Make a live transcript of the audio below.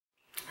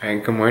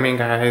Alright, good morning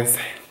guys.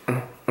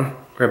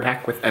 We're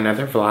back with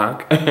another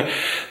vlog.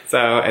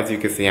 So as you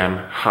can see, I'm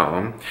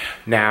home.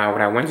 Now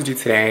what I wanted to do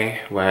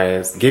today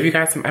was give you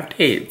guys some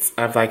updates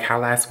of like how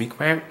last week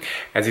went.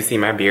 As you see,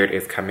 my beard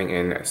is coming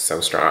in so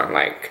strong.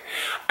 Like,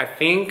 I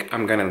think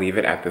I'm gonna leave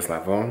it at this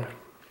level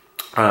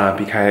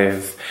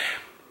because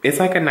it's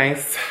like a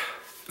nice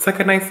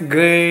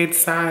good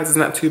size. It's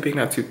not too big,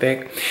 not too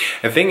thick.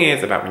 The thing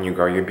is about when you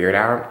grow your beard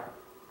out,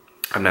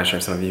 I'm not sure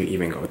if some of you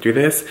even go through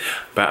this,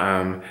 but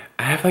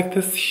I have like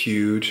this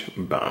huge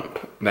bump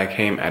that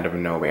came out of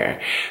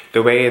nowhere.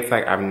 The way it's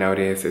like, I've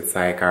noticed it's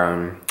like,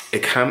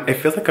 it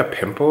feels like a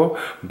pimple,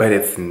 but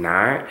it's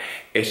not.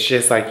 It's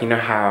just like, you know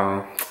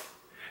how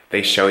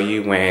they show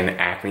you when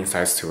acne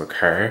starts to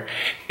occur?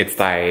 It's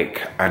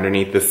like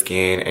underneath the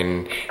skin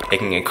and it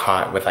can get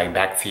caught with like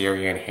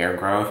bacteria and hair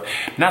growth.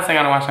 Not saying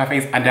I don't wash my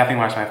face, I definitely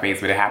wash my face,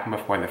 but it happened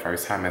before the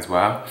first time as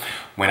well,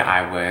 when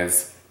I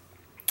was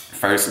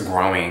first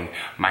growing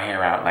my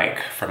hair out, like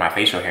for my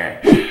facial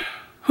hair.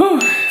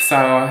 Whew.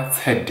 So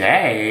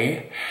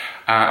today,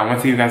 I want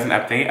to give you guys an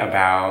update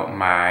about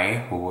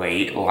my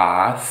weight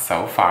loss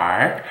so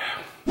far,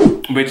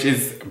 which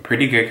is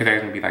pretty good because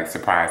they're gonna be like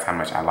surprised how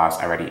much I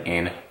lost already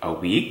in a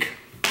week.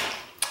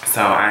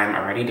 So I'm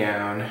already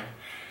down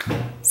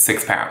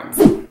 6 pounds.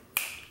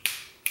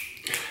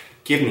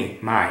 Give me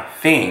my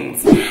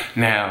things.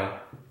 Now,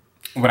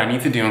 what I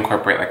need to do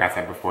incorporate, like I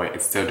said before,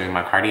 is still doing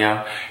my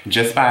cardio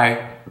just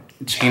by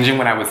changing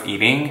what I was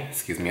eating.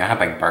 Excuse me, I have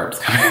like burps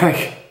coming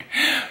like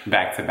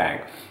back to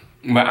back.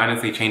 But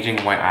honestly,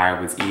 changing what I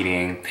was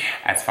eating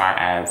as far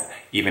as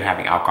even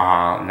having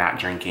alcohol, not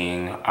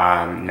drinking,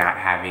 not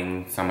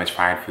having so much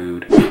fried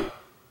food,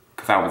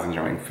 because I was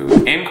enjoying food.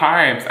 And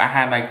carbs, I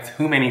had like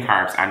too many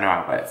carbs, I know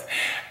I was.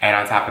 And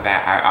on top of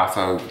that, I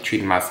also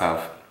treated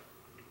myself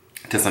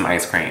to some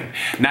ice cream.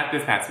 Not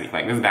this past week,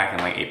 like this is back in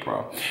like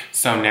April.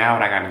 So now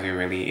what I gotta do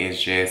really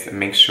is just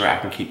make sure I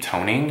can keep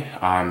toning.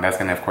 That's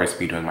gonna of course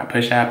be doing my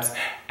push-ups,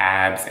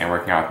 abs, and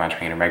working out with my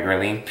trainer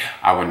regularly.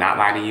 I will not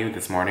lie to you,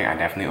 this morning I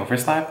definitely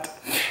overslept.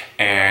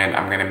 And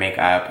I'm gonna make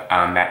up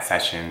that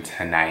session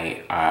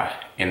tonight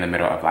in the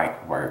middle of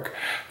like work.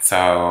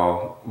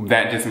 So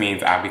that just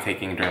means I'll be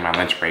taking, during my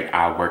lunch break,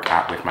 I'll work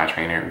out with my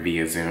trainer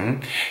via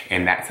Zoom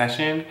in that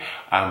session.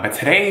 But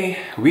today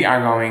we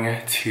are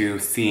going to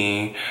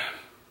see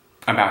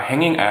about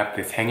hanging up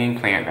this hanging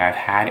plant that I've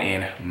had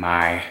in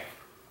my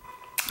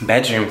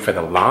bedroom for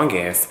the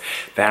longest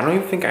that I don't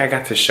even think I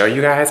got to show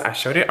you guys. I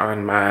showed it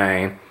on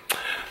my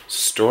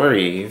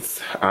stories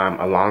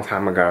a long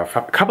time ago,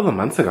 a couple of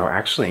months ago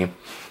actually,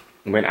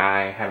 when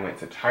I had went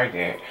to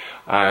Target.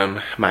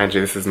 Mind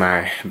you, this is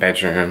my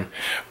bedroom.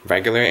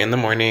 Regular in the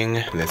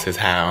morning, this is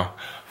how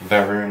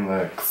the room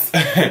looks.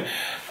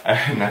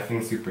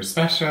 Nothing super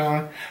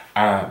special,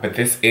 but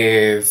this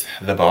is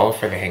the bowl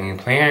for the hanging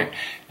plant,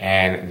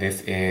 and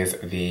this is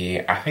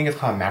the, I think it's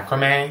called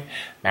macrame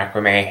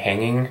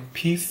hanging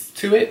piece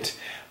to it.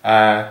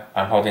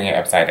 I'm holding it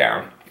upside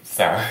down,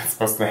 so it's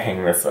supposed to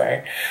hang this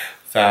way.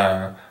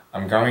 So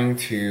I'm going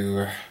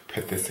to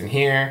put this in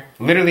here.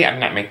 Literally, I did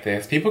not make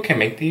this. People can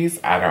make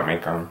these, I don't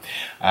make them.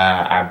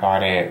 I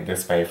bought it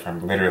this way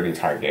from literally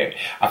Target.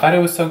 I thought it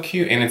was so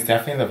cute, and it's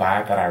definitely the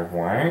vibe that I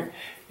want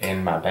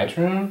in my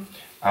bedroom.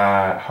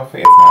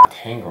 Hopefully it's not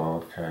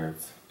tangled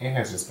because it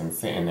has just been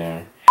sitting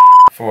there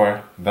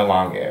for the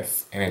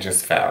longest and it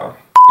just fell.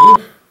 Ooh.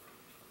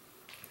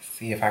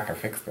 See if I can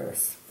fix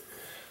this.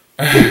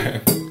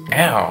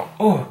 Ow.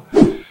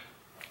 Ooh.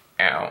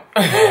 Ow.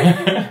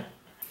 I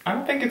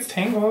don't think it's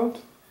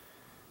tangled.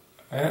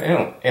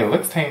 It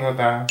looks tangled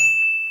though.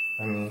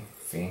 Let me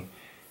see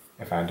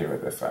if I do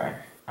it this way.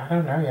 I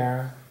don't know,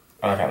 y'all.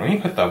 Okay, let me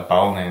put the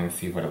bowl in and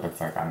see what it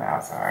looks like on the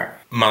outside.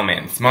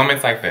 Moments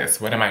like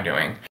this. What am I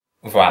doing?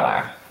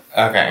 Voila.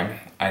 Okay,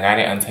 I got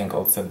it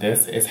untangled. So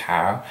this is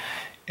how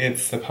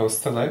it's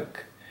supposed to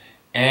look.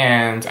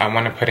 And I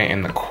want to put it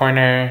in the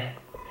corner.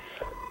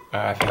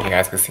 I think you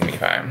guys can see me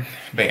fine.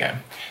 But yeah.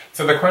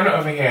 So the corner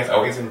over here has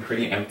always been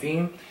pretty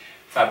empty.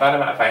 So I thought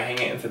about if I hang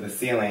it into the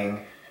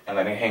ceiling and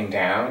let it hang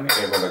down,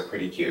 it would look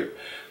pretty cute.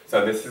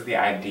 So this is the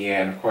idea.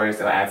 And of course,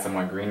 it'll add some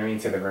more greenery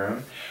to the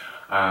room.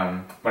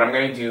 What I'm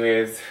going to do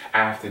is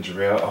I have to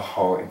drill a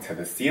hole into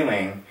the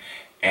ceiling,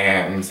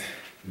 and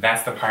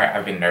that's the part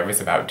I've been nervous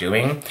about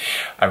doing.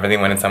 I really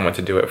wanted someone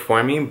to do it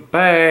for me,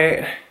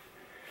 but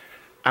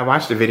I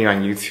watched a video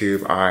on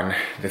YouTube on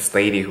this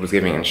lady who was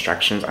giving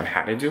instructions on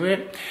how to do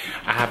it.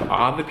 I have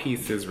all the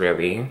pieces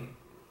really.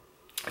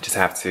 I just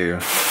have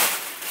to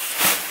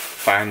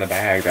find the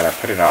bag that I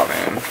put it all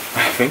in.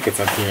 I think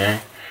it's up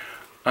here.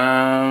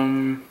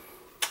 And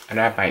I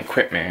have my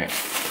equipment.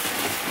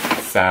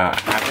 So I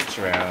have a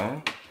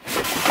drill.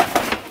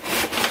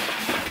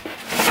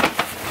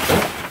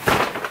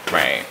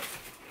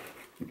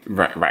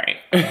 Right.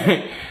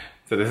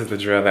 So this is the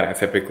drill that I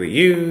typically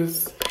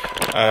use.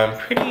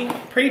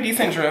 Pretty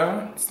decent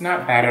drill. It's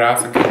not bad at all.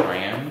 It's a good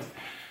brand.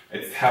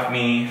 It's helped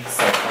me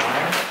so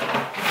far.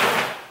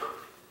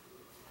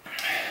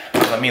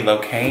 let me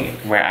locate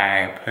where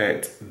I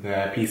put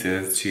the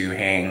pieces to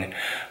hang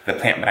the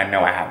plant, but I know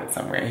I have it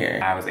somewhere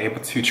here. I was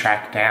able to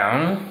track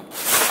down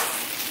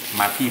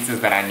my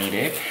pieces that I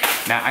needed.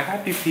 Now, I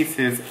got these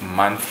pieces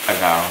months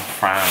ago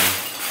from,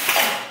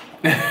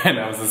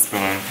 that was a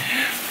spoon,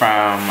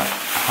 from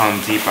Home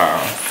Depot.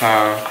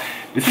 So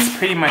this is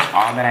pretty much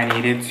all that I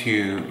needed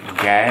to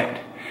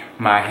get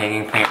my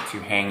hanging plant to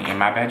hang in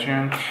my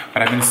bedroom.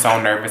 But I've been so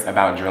nervous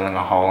about drilling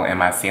a hole in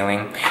my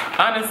ceiling.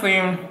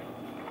 Honestly,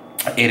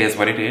 it is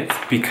what it is,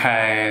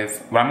 because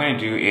what I'm gonna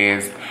do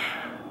is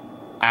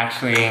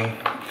actually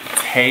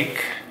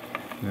take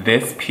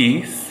this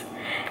piece,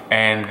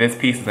 and this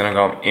piece is gonna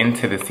go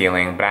into the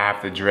ceiling, but I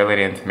have to drill it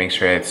in to make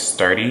sure it's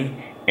sturdy,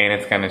 and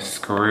it's gonna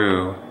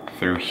screw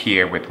through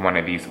here with one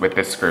of these, with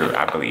this screw,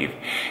 I believe.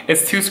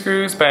 It's 2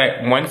 screws,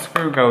 but 1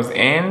 screw goes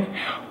in,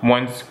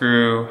 1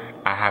 screw,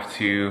 I have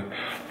to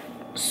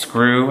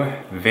screw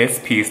this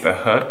piece, the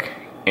hook,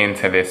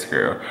 into this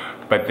screw.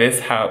 But this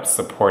helps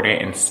support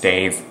it and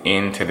stays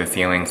into the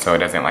ceiling so it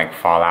doesn't like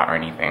fall out or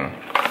anything.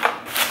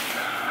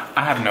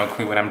 I have no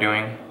clue what I'm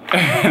doing.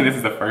 This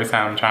is the first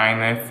time I'm trying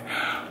this.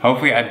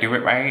 Hopefully I do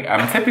it right.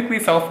 Typically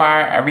so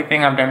far,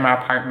 everything I've done in my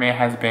apartment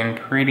has been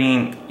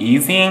pretty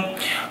easy,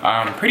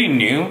 pretty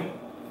new.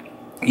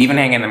 Even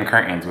hanging them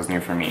curtains was new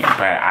for me,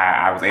 but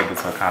I was able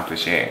to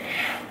accomplish it.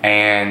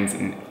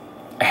 And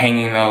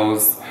hanging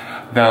those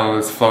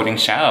floating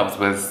shelves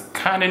was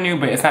kind of new,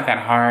 but it's not that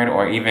hard.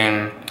 Or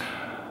even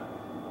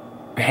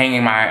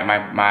hanging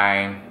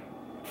my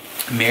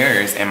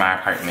mirrors in my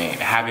apartment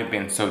haven't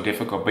been so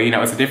difficult. But you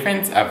know, it's a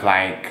difference of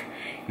like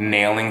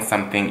nailing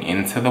something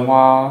into the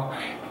wall,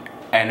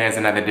 and there's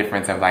another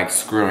difference of like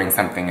screwing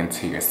something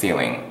into your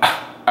ceiling.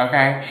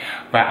 Okay,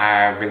 but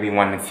I really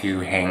wanted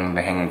to hang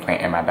the hanging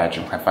plant in my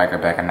bedroom. I feel like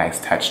it'd be like a nice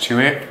touch to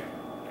it.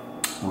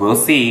 We'll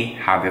see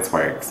how this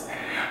works.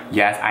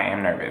 Yes, I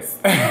am nervous.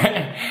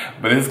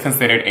 But this is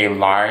considered a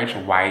large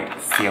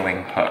white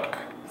ceiling hook.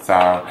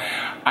 So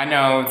I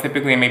know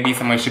typically maybe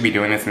someone should be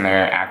doing this in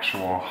their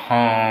actual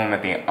home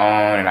that they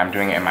own, and I'm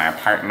doing it in my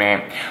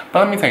apartment. But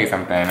let me tell you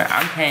something,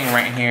 I'm paying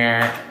rent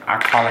here. I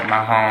call it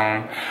my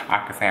home.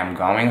 I could say I'm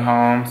going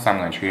home, so I'm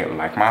gonna treat it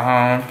like my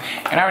home.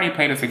 And I already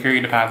paid a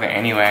security deposit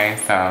anyway,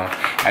 so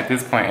at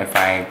this point it's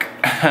like,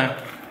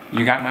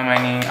 you got my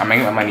money, I'm gonna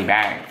get my money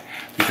back.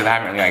 Because I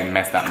haven't really like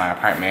messed up my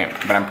apartment,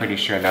 but I'm pretty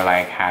sure they'll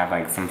like have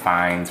like some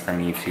fines for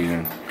me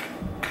to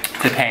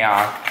pay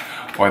off,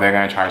 or they're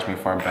gonna charge me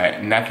for.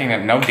 But nothing,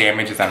 no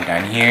damages I've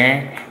done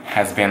here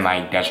has been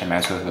like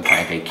detrimental to the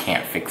point they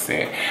can't fix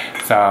it.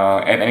 So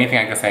if anything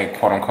I could say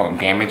quote unquote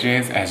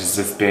damages has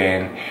just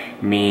been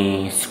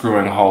me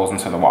screwing holes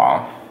into the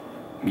wall.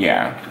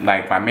 Yeah,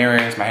 like my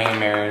mirrors, my hanging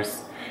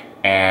mirrors,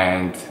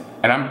 and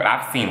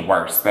I've seen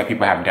worse that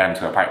people have done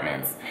to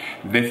apartments.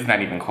 This is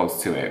not even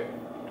close to it.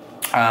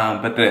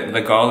 But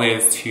the goal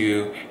is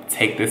to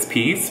take this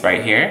piece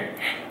right here.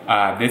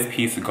 This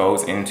piece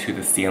goes into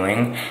the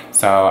ceiling.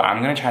 So I'm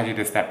gonna try to do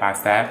this step by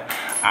step.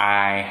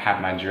 I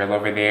have my drill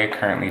over there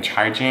currently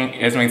charging.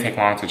 It doesn't really take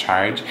long to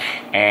charge.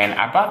 And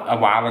I bought a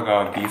while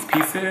ago these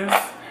pieces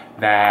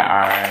that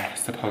are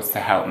supposed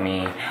to help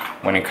me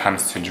when it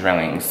comes to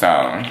drilling.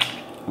 So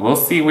we'll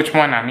see which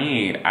one I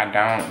need. I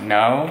don't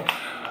know.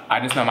 I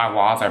just know my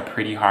walls are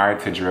pretty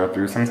hard to drill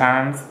through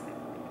sometimes.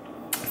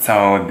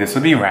 So this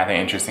would be rather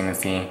interesting to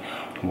see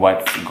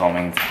what's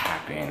going to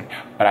happen.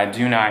 But I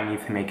do know I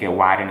need to make it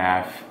wide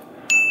enough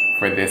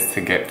for this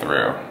to get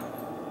through.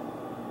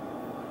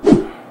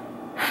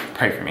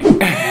 Pray for me.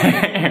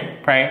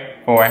 Pray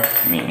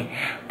for me.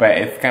 But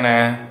it's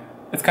gonna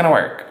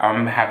work. I'm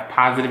gonna have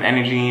positive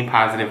energy,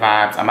 positive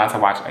vibes. I'm about to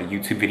watch a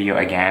YouTube video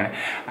again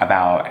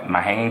about my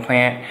hanging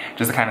plant,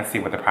 just to kind of see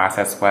what the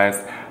process was.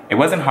 It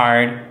wasn't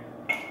hard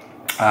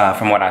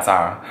from what I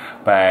saw,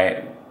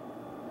 but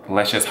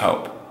let's just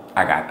hope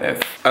I got this.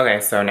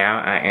 Okay, so now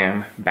I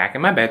am back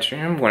in my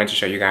bedroom. Wanted to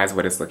show you guys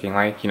what it's looking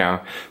like. You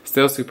know,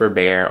 still super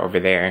bare over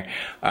there.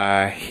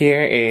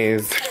 Here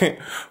is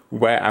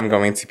what I'm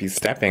going to be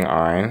stepping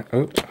on.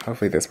 Oops,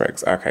 hopefully this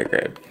works. Okay,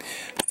 good.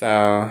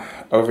 So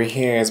over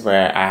here is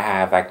where I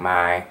have like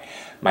my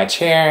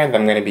chair that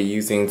I'm gonna be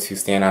using to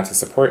stand on to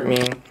support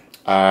me.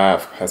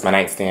 As my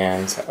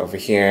nightstand over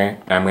here.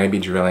 And I'm gonna be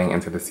drilling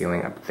into the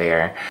ceiling up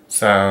there.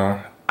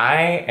 So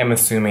I am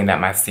assuming that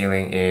my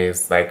ceiling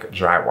is like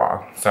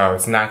drywall. So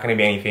it's not gonna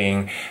be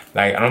anything,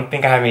 like I don't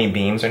think I have any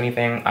beams or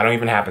anything. I don't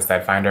even have a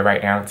stud finder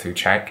right now to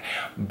check,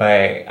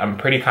 but I'm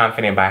pretty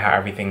confident by how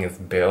everything is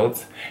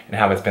built and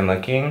how it's been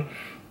looking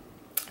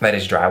that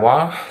it's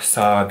drywall.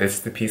 So this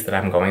is the piece that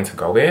I'm going to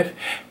go with.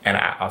 And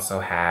I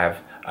also have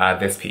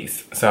this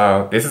piece.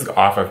 So this is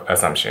off of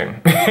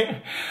assumption.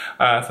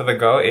 So the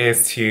goal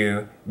is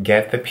to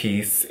get the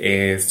piece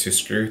is to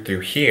screw through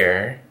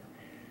here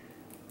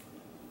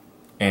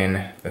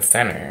in the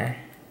center.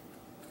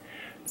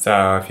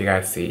 So if you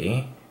guys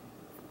see,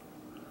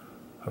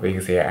 hope you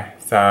can see here.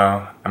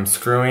 So I'm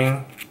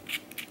screwing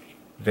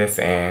this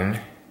in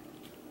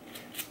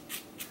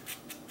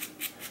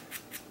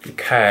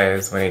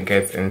because when it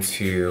gets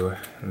into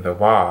the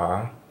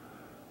wall,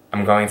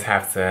 I'm going to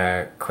have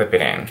to clip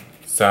it in.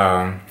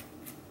 So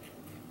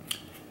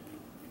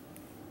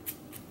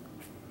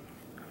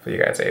you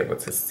guys are able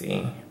to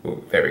see.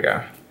 Ooh, there we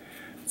go.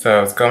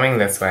 So it's going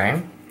this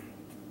way.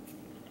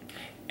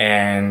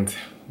 And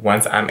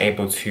once I'm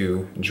able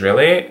to drill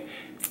it,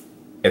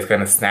 it's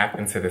gonna snap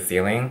into the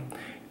ceiling.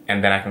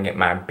 And then I can get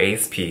my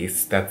base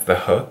piece, that's the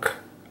hook.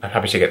 I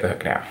probably should get the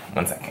hook now.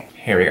 1 second.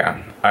 Here we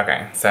go.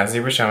 Okay, so as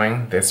you were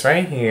showing, this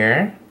right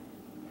here.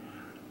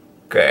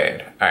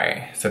 Good. All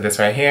right, so this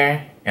right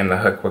here, and the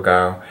hook will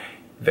go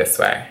this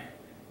way.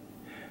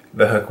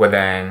 The hook will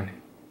then,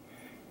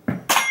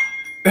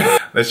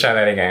 let's try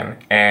that again.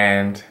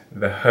 And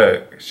the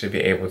hook should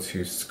be able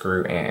to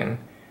screw in.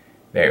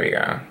 There we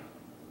go.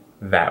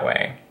 That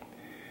way.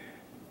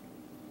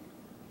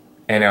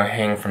 And it'll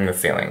hang from the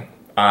ceiling.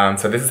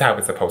 So this is how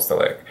it's supposed to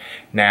look.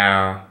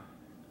 Now,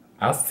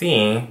 I'll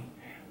see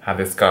how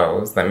this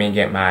goes. Let me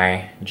get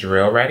my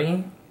drill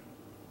ready.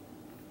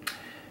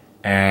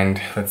 And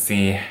let's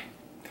see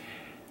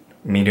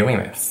me doing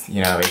this.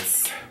 You know,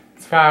 it's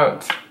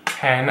about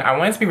 10. I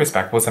wanted to be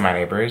respectful to my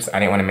neighbors. I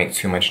didn't want to make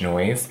too much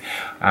noise.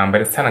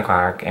 But it's 10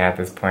 o'clock, and at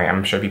this point,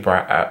 I'm sure people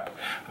are up.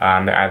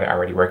 They're either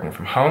already working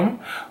from home,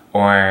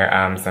 or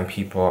some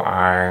people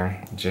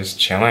are just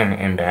chilling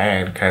in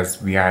bed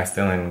because we are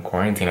still in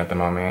quarantine at the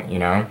moment, you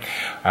know?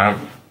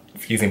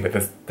 Excuse me, but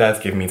this does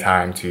give me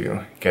time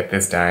to get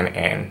this done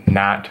and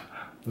not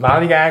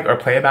lollygag or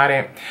play about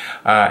it.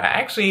 I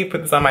actually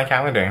put this on my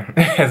calendar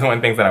as one of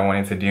the things that I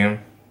wanted to do.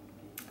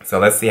 So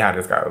let's see how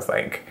this goes.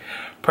 Like,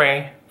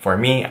 pray for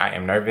me. I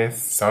am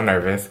nervous, so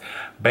nervous,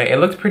 but it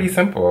looked pretty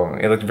simple.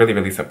 It looked really,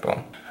 really simple.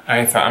 All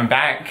right, so I'm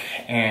back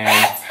and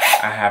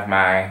I have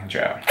my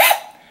drill.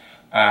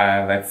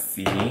 Let's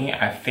see,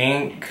 I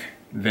think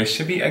this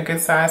should be a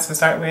good size to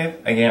start with.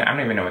 Again, I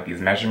don't even know what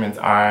these measurements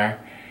are.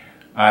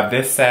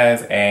 This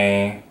says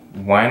a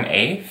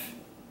 1/8.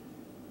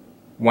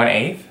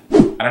 1/8.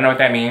 I don't know what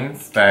that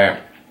means, but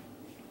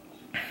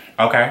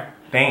okay,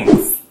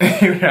 thanks.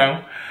 You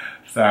know?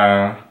 So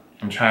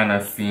I'm trying to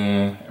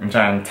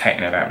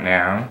tighten it up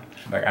now.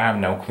 Like, I have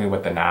no clue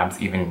what the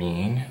knobs even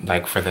mean,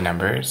 like for the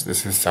numbers.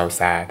 This is so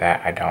sad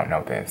that I don't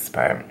know this,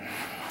 but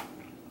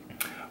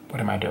what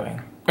am I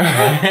doing?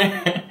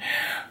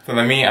 So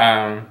let me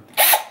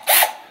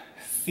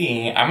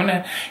see. I'm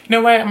gonna, you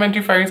know what I'm gonna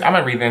do first? I'm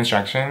gonna read the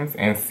instructions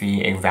and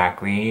see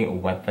exactly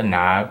what the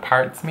knob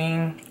parts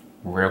mean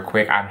real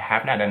quick. I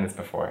have not done this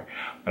before,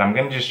 but I'm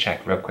gonna just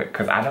check real quick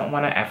because I don't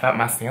want to F up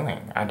my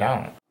ceiling. I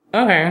don't.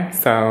 Okay,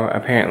 so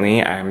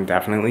apparently I'm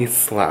definitely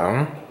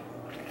slow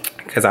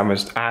because I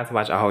had to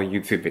watch a whole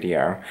YouTube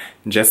video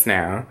just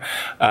now,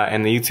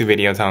 and the YouTube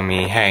video told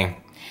me, hey,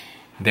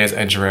 there's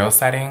a drill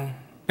setting.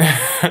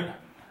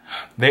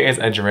 There is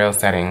a drill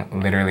setting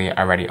literally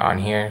already on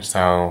here,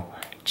 so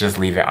just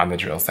leave it on the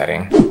drill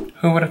setting.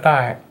 Who would have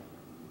thought?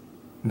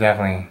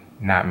 Definitely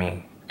not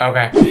me.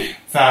 Okay,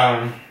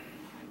 so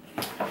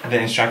the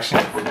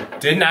instructions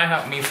did not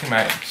help me too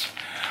much.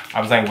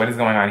 I was like, what is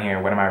going on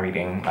here? What am I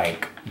reading?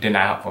 Like, did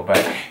not helpful, but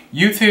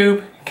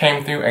YouTube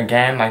came through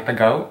again like the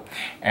GOAT,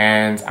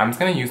 and I'm just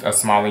gonna use a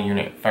smaller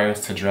unit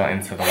first to drill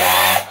into the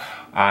wall.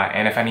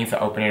 And if I need to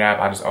open it up,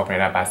 I'll just open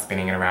it up by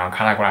spinning it around,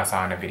 kind of like what I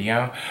saw in the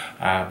video.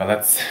 But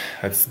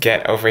let's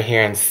get over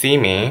here and see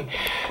me,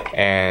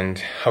 and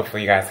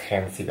hopefully you guys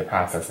can see the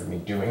process of me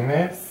doing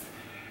this.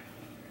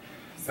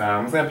 So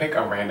I'm just gonna pick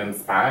a random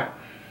spot.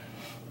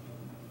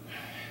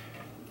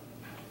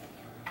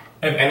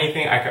 If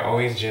anything, I could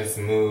always just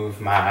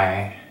move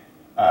my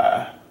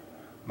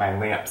my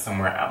lamp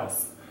somewhere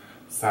else.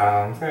 So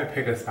I'm just gonna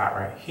pick a spot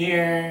right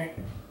here.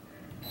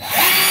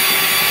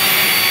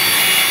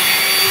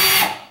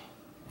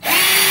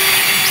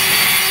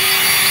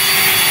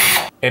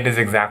 It is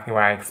exactly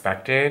what I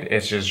expected.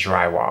 It's just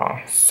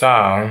drywall.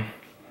 So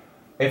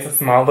it's a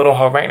small little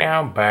hole right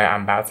now, but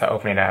I'm about to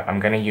open it up. I'm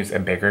gonna use a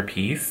bigger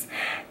piece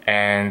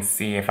and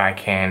see if I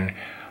can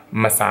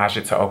massage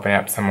it to open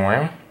up some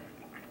more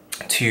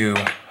to,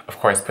 of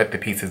course, put the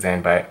pieces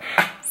in, but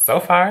so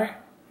far,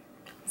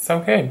 so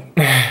good.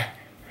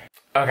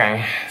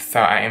 Okay,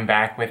 so I am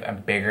back with a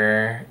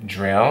bigger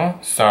drill.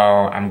 So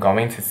I'm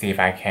going to see if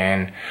I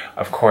can,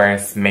 of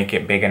course, make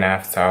it big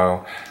enough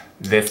so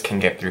this can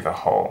get through the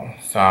hole.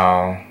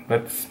 So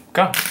let's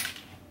go.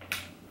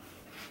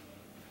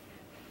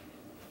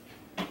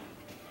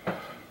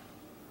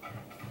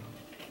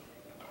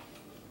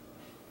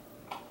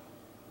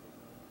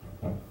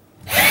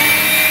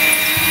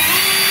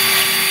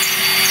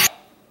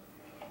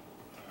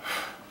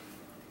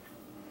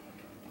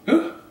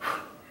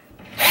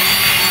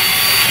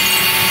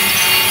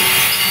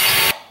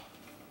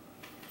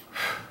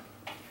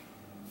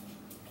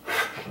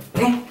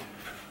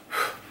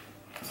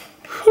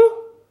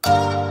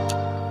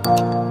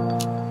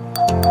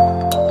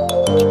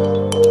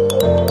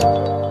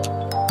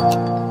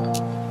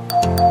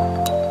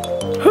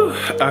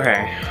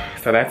 Okay,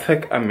 so that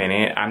took a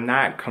minute. I'm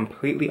not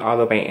completely all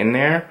the way in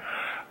there.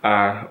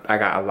 I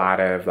got a lot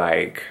of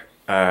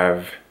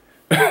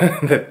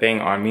the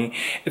thing on me.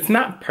 It's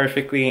not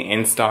perfectly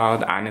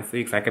installed,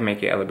 honestly, because I can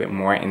make it a little bit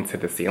more into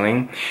the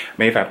ceiling.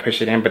 Maybe if I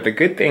push it in. But the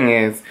good thing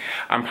is,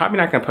 I'm probably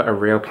not gonna put a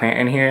real plant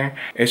in here.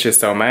 It's just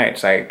so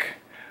much, like,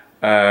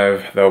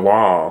 of the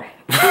wall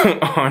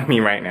on me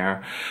right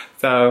now.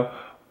 So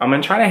I'm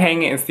gonna try to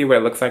hang it and see what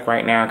it looks like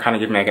right now, kind of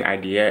give me like an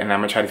idea, and I'm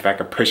gonna try to see if I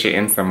can push it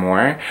in some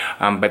more.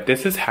 But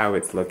this is how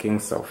it's looking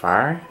so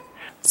far.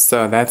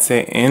 So that's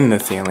it in the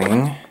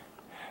ceiling.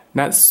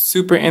 Not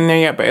super in there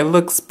yet, but it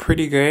looks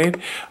pretty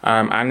good.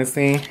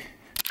 Honestly,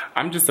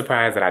 I'm just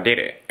surprised that I did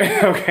it.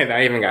 Okay, that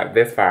I even got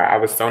this far. I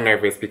was so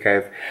nervous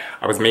because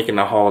I was making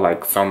the hole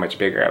like so much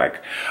bigger. Like,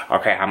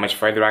 okay, how much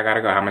further I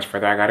gotta go? How much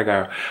further I gotta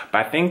go?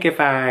 But I think if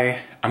I'm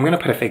gonna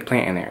put a fake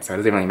plant in there, so it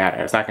doesn't really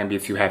matter. It's not gonna be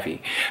too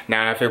heavy.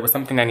 Now, if it was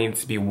something that needed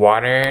to be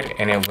watered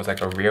and it was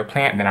like a real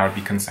plant, then I would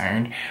be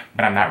concerned.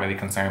 But I'm not really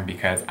concerned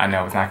because I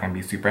know it's not gonna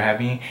be super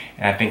heavy.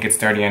 And I think it's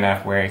sturdy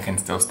enough where it can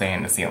still stay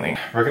in the ceiling.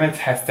 We're gonna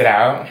test it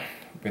out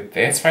with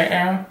this right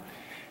now.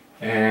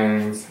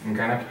 And I'm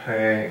gonna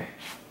put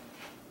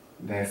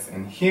this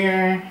in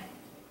here.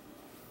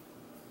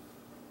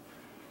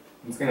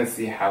 I'm just gonna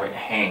see how it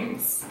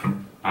hangs,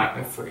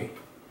 honestly.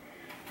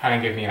 Kind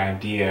of give me an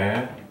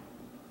idea.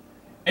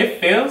 It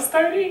feels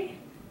sturdy.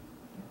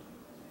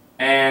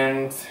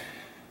 And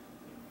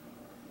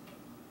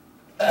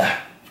it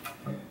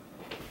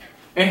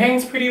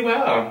hangs pretty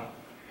well.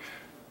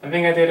 I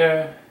think I did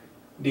a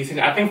decent,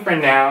 I think for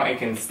now it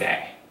can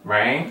stay,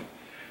 right?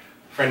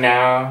 For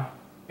now,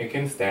 it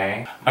can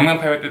stay. I'm gonna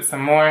play with it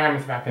some more. I'm gonna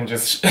see if I can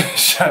just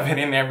shove it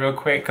in there real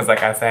quick, because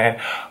like I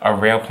said, a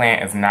real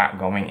plant is not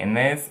going in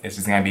this. It's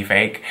just gonna be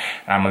fake.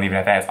 And I'm gonna leave it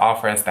at that. It's all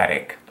for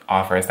aesthetic.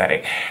 All for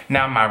aesthetic.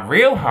 Now my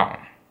real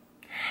home,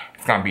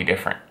 it's gonna be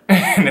different.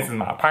 This is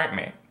my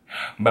apartment.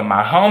 But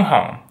my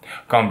home,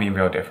 gonna be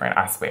real different,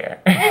 I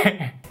swear.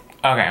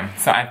 Okay,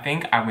 so I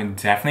think I would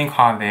definitely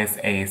call this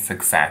a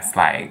success.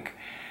 Like,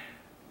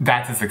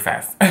 that's a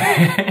success.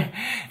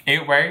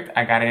 It worked.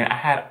 I got it in. I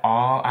had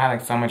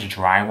like so much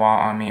drywall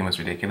on me. It was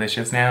ridiculous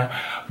just now.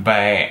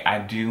 But I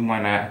do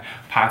want to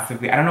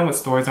possibly, I don't know what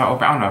stores are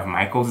open. I don't know if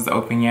Michael's is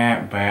open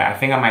yet, but I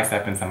think I might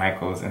step into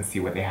Michael's and see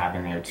what they have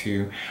in there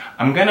too.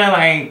 I'm gonna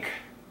like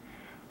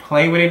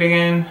play with it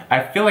again.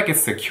 I feel like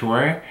it's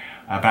secure,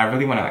 but I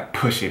really want to like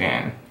push it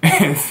in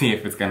and see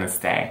if it's gonna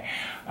stay.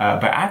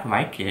 But I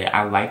like it.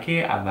 I like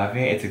it. I love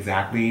it. It's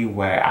exactly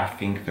what I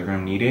think the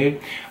room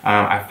needed.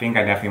 I think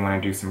I definitely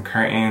want to do some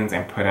curtains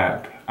and put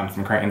up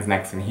some curtains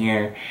next in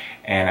here.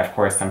 And of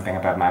course, something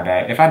above my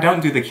bed. If I don't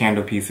do the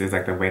candle pieces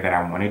like the way that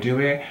I want to do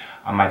it,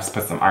 I might just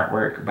put some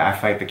artwork. But I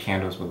feel like the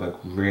candles would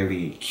look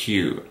really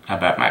cute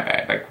above my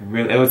bed. Like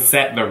really, it would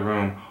set the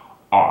room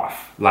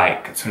off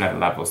like to another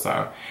level.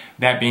 So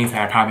that being said,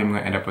 I probably am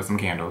going to end up with some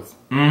candles.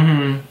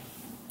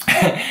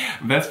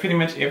 That's pretty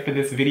much it for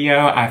this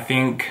video. I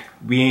think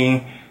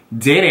we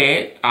did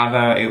it,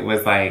 although it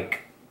was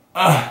like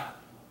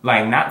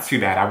not too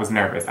bad. I was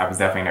nervous. I was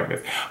definitely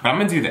nervous. But I'm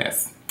gonna do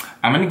this.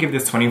 I'm gonna give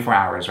this 24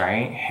 hours,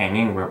 right?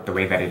 Hanging the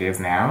way that it is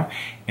now.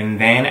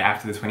 And then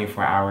after the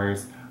 24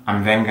 hours,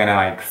 I'm then gonna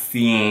like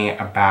see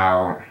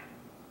about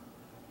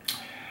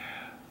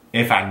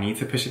if I need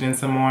to push it in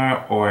some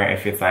more, or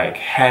if it's like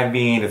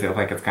heavy, does it look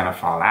like it's gonna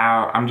fall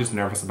out? I'm just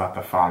nervous about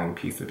the falling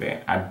piece of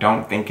it. I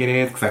don't think it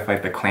is, because I feel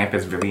like the clamp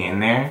is really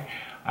in there.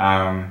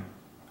 I'm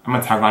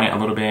gonna tug on it a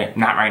little bit,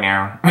 not right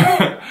now,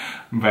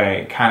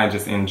 but kind of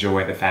just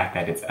enjoy the fact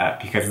that it's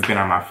up, because it's been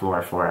on my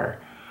floor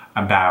for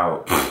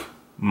about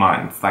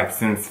months. Like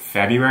since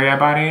February I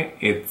bought it,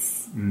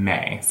 it's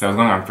May. So it's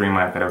going on 3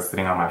 months that it was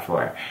sitting on my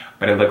floor,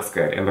 but it looks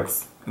good. It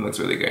looks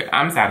really good.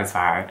 I'm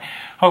satisfied.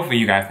 Hopefully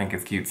you guys think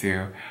it's cute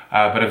too.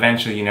 But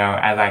eventually, you know,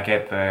 as I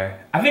get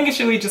I think it's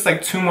really just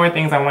like 2 more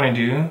things I want to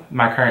do.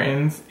 My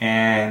curtains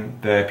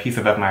and the piece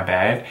above my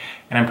bed.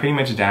 And I'm pretty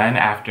much done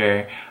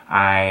after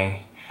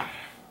I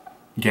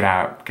get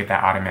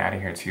that ottoman out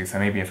of here too. So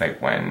maybe it's like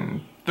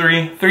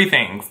 3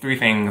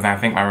 things. I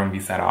think my room will be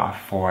set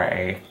off for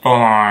a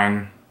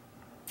full-on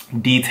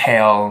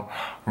detail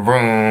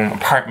room,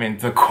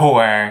 apartment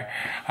decor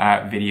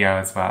video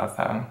as well.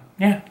 So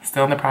yeah,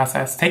 still in the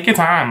process. Take your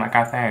time, like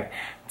I said.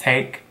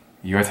 Take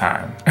your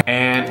time.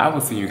 And I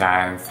will see you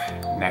guys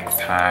next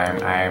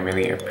time. I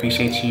really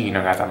appreciate you. You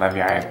know, guys, I love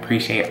you. I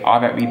appreciate all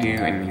that we do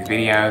in these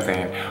videos,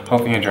 and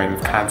hope you enjoy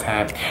this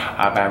content.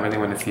 But I really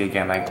want to see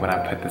again, like when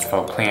I put this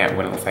faux plant,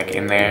 what it looks like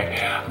in there.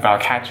 But I'll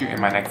catch you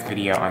in my next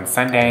video on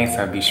Sunday.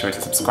 So be sure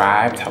to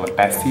subscribe, tell a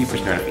bestie, put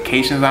your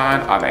notifications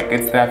on, all that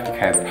good stuff,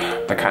 because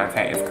the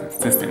content is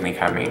consistently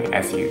coming,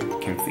 as you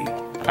can see.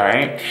 All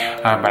right,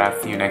 but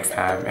I'll see you next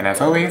time. And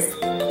as always,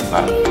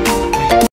 love.